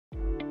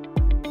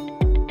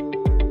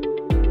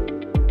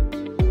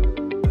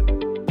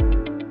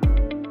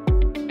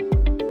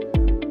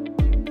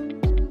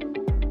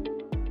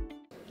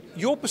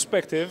your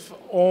perspective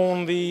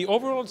on the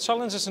overall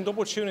challenges and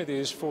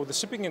opportunities for the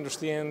shipping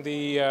industry and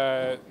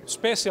the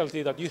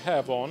specialty that you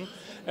have on,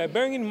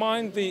 bearing in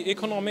mind the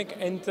economic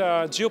and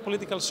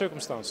geopolitical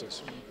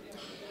circumstances?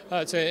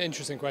 It's an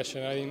interesting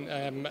question.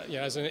 I mean,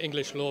 as an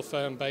English law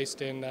firm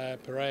based in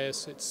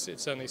Piraeus, it's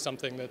certainly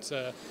something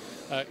that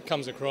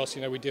comes across.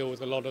 We deal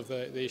with a lot of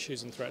the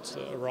issues and threats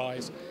that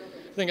arise.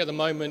 I think at the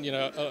moment,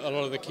 a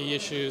lot of the key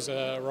issues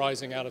are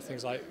arising out of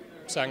things like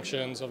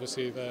sanctions,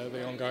 obviously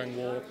the ongoing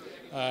war,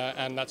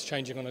 and that's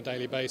changing on a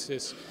daily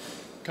basis.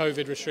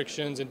 COVID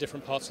restrictions in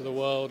different parts of the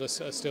world are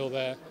still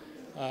there.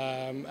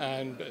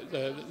 And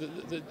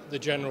the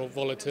general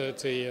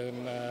volatility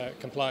and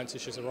compliance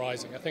issues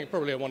arising, I think,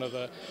 probably are one of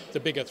the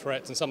bigger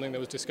threats and something that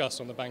was discussed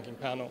on the banking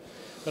panel.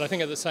 But I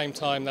think at the same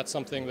time, that's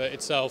something that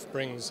itself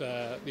brings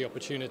the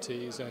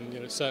opportunities,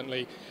 and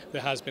certainly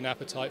there has been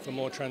appetite for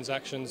more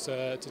transactions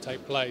to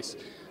take place.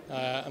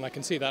 And I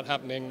can see that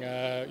happening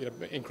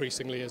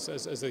increasingly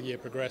as the year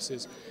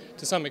progresses.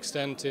 To some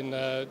extent, in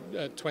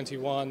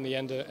 21, the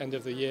end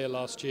of the year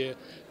last year,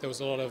 there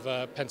was a lot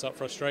of pent-up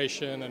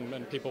frustration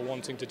and people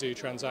wanting to do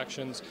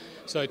transactions.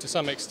 So to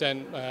some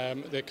extent,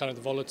 the kind of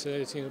the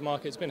volatility in the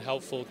market has been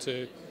helpful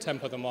to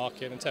temper the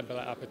market and temper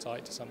that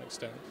appetite to some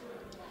extent.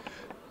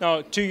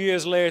 Now, 2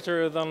 years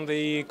later than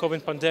the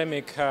COVID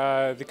pandemic,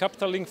 the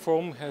Capital Link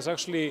Forum has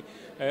actually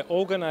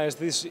organized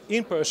this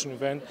in-person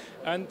event,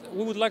 and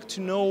we would like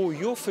to know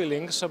your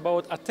feelings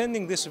about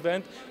attending this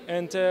event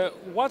and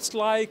what's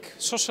like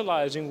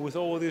socializing with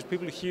all these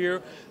people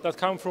here that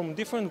come from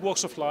different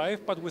walks of life,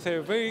 but with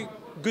a very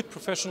good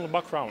professional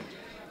background.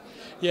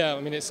 Yeah,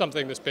 I mean, it's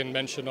something that's been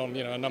mentioned on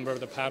a number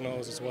of the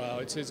panels as well.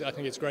 I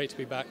think it's great to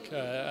be back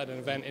at an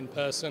event in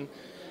person.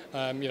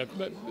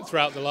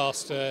 Throughout the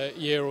last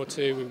year or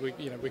two,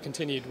 we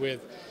continued with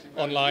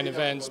online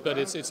events, but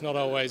it's not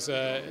always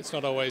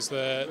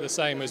the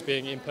same as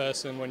being in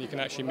person when you can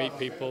actually meet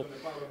people.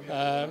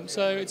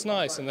 So it's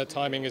nice, and the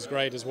timing is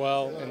great as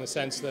well, in the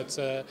sense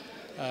that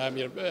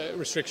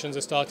restrictions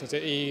are starting to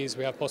ease.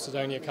 We have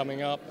Posidonia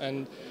coming up,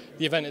 and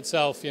the event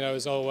itself,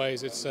 as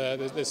always,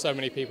 there's so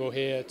many people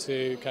here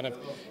to kind of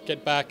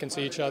get back and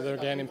see each other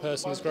again in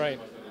person is great.